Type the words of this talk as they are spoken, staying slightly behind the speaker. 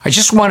I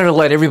just wanted to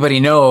let everybody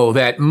know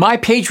that My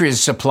Patriot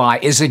Supply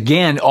is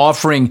again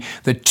offering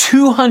the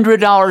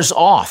 $200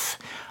 off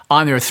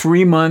on their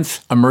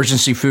 3-month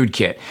emergency food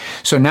kit.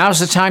 So now's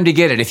the time to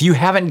get it. If you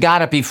haven't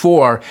got it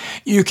before,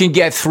 you can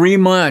get 3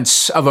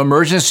 months of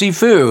emergency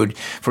food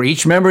for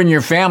each member in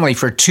your family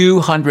for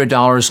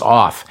 $200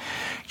 off.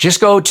 Just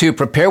go to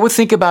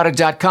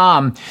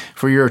preparewiththinkaboutit.com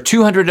for your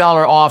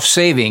 $200 off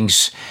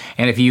savings.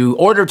 And if you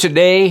order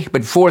today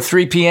before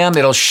 3 p.m.,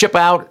 it'll ship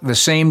out the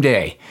same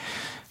day.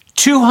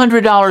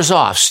 $200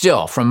 off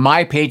still from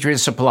My Patriot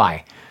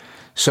Supply.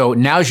 So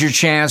now's your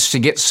chance to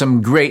get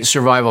some great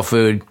survival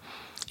food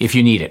if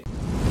you need it.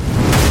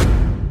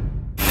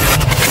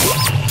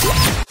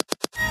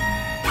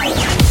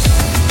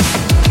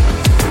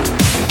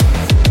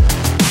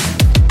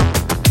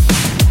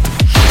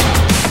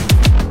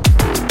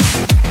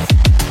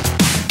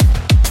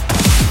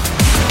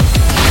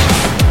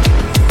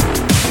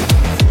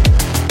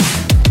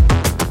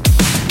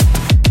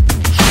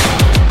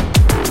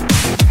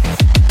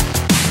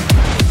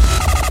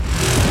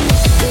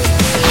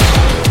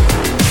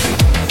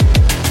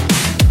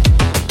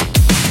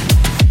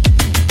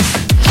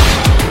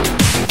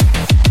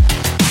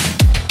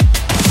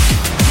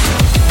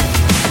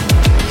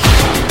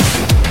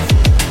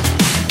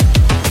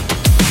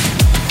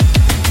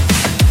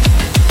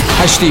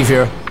 Hi, Steve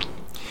here.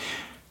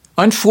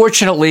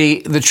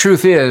 Unfortunately, the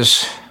truth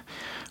is,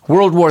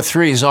 World War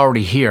III is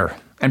already here.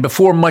 And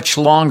before much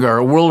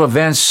longer, world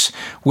events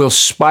will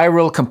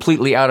spiral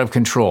completely out of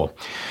control.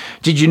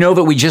 Did you know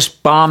that we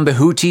just bombed the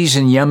Houthis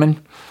in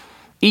Yemen?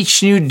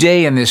 Each new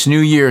day in this new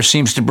year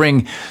seems to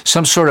bring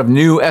some sort of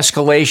new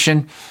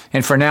escalation.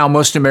 And for now,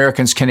 most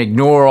Americans can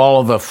ignore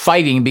all of the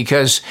fighting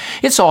because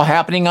it's all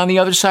happening on the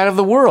other side of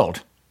the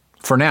world.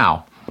 For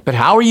now. But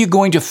how are you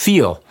going to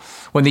feel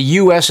when the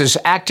U.S. is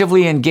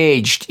actively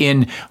engaged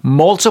in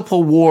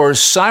multiple wars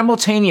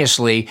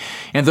simultaneously,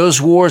 and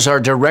those wars are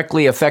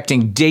directly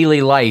affecting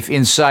daily life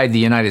inside the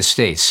United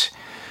States?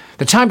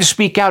 The time to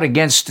speak out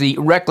against the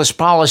reckless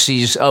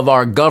policies of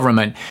our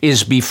government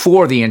is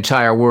before the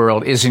entire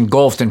world is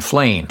engulfed in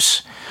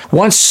flames.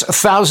 Once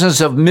thousands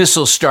of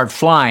missiles start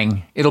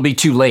flying, it'll be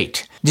too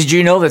late. Did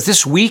you know that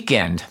this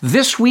weekend,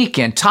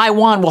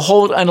 Taiwan will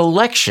hold an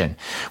election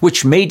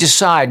which may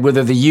decide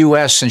whether the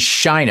U.S. and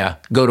China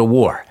go to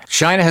war?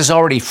 China has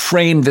already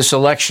framed this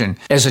election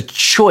as a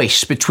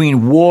choice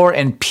between war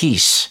and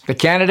peace. The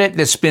candidate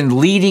that's been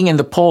leading in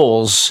the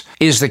polls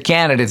is the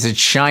candidate that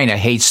China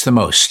hates the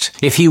most.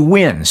 If he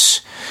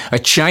wins, a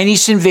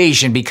Chinese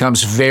invasion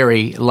becomes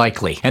very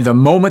likely. And the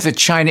moment that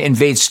China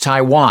invades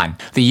Taiwan,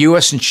 the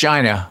U.S. and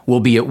China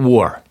will be at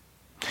war.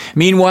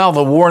 Meanwhile,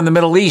 the war in the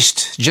Middle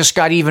East just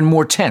got even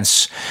more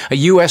tense. A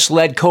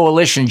U.S.-led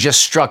coalition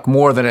just struck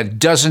more than a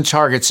dozen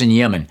targets in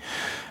Yemen.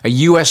 A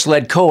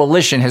U.S.-led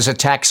coalition has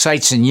attacked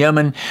sites in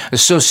Yemen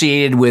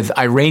associated with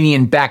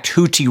Iranian-backed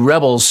Houthi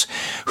rebels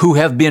who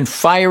have been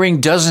firing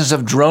dozens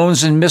of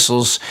drones and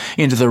missiles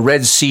into the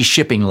Red Sea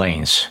shipping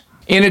lanes.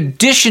 In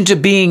addition to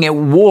being at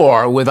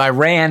war with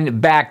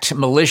Iran-backed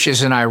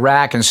militias in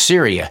Iraq and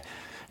Syria,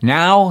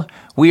 now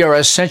we are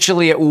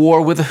essentially at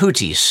war with the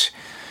Houthis.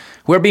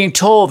 We're being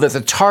told that the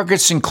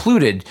targets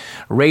included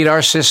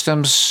radar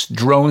systems,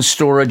 drone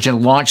storage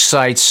and launch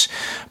sites,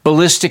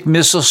 ballistic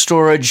missile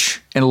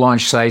storage and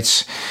launch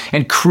sites,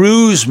 and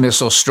cruise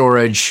missile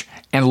storage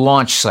and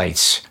launch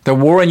sites. The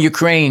war in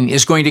Ukraine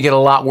is going to get a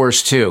lot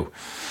worse too.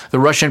 The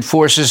Russian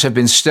forces have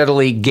been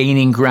steadily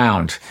gaining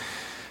ground.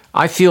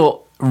 I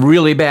feel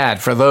really bad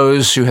for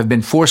those who have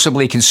been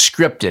forcibly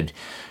conscripted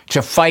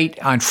to fight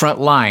on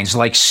front lines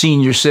like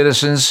senior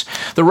citizens.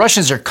 The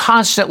Russians are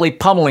constantly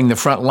pummeling the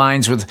front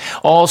lines with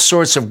all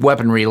sorts of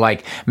weaponry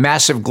like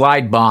massive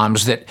glide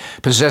bombs that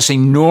possess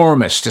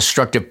enormous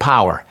destructive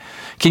power.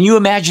 Can you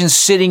imagine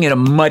sitting in a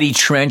muddy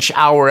trench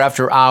hour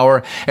after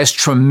hour as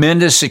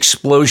tremendous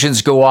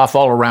explosions go off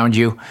all around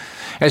you?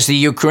 As the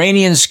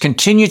Ukrainians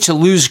continue to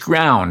lose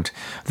ground,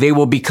 they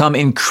will become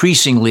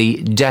increasingly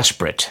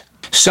desperate.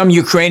 Some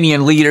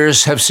Ukrainian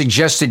leaders have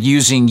suggested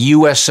using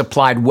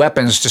U.S.-supplied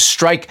weapons to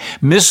strike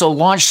missile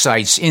launch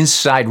sites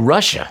inside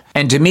Russia.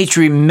 And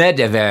Dmitry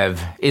Medvedev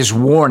is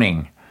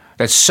warning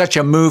that such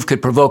a move could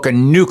provoke a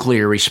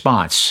nuclear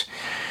response.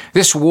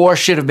 This war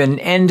should have been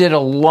ended a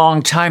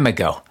long time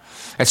ago.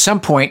 At some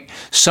point,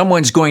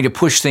 someone's going to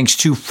push things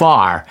too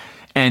far,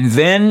 and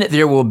then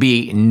there will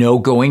be no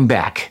going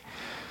back.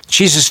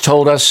 Jesus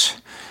told us,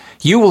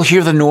 "You will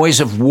hear the noise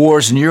of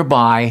wars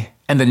nearby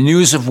and the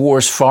news of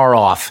wars far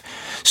off.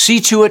 See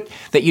to it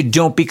that you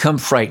don't become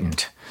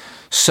frightened.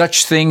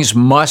 Such things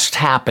must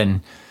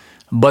happen,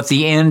 but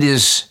the end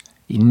is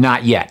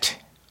not yet,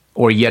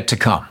 or yet to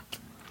come."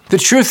 The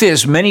truth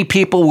is, many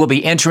people will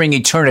be entering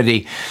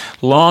eternity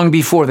long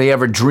before they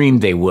ever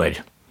dreamed they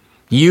would.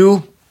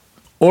 You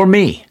or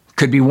me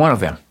could be one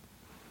of them.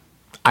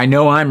 I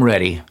know I'm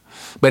ready,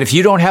 but if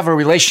you don't have a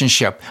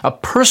relationship, a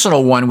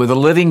personal one with a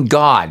living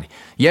God,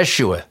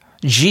 Yeshua,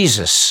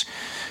 Jesus,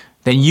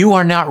 then you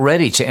are not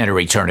ready to enter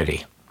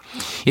eternity.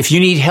 If you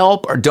need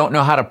help or don't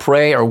know how to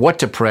pray or what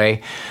to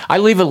pray, I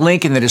leave a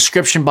link in the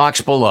description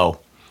box below.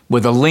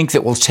 with a link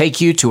that will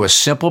take you to a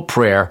simple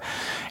prayer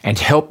and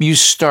help you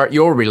start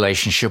your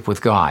relationship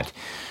with God.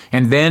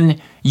 And then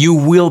you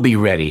will be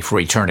ready for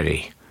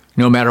eternity,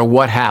 no matter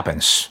what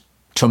happens,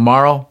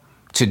 tomorrow,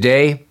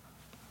 today,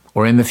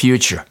 or in the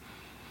future.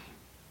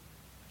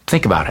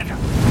 Think about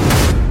it.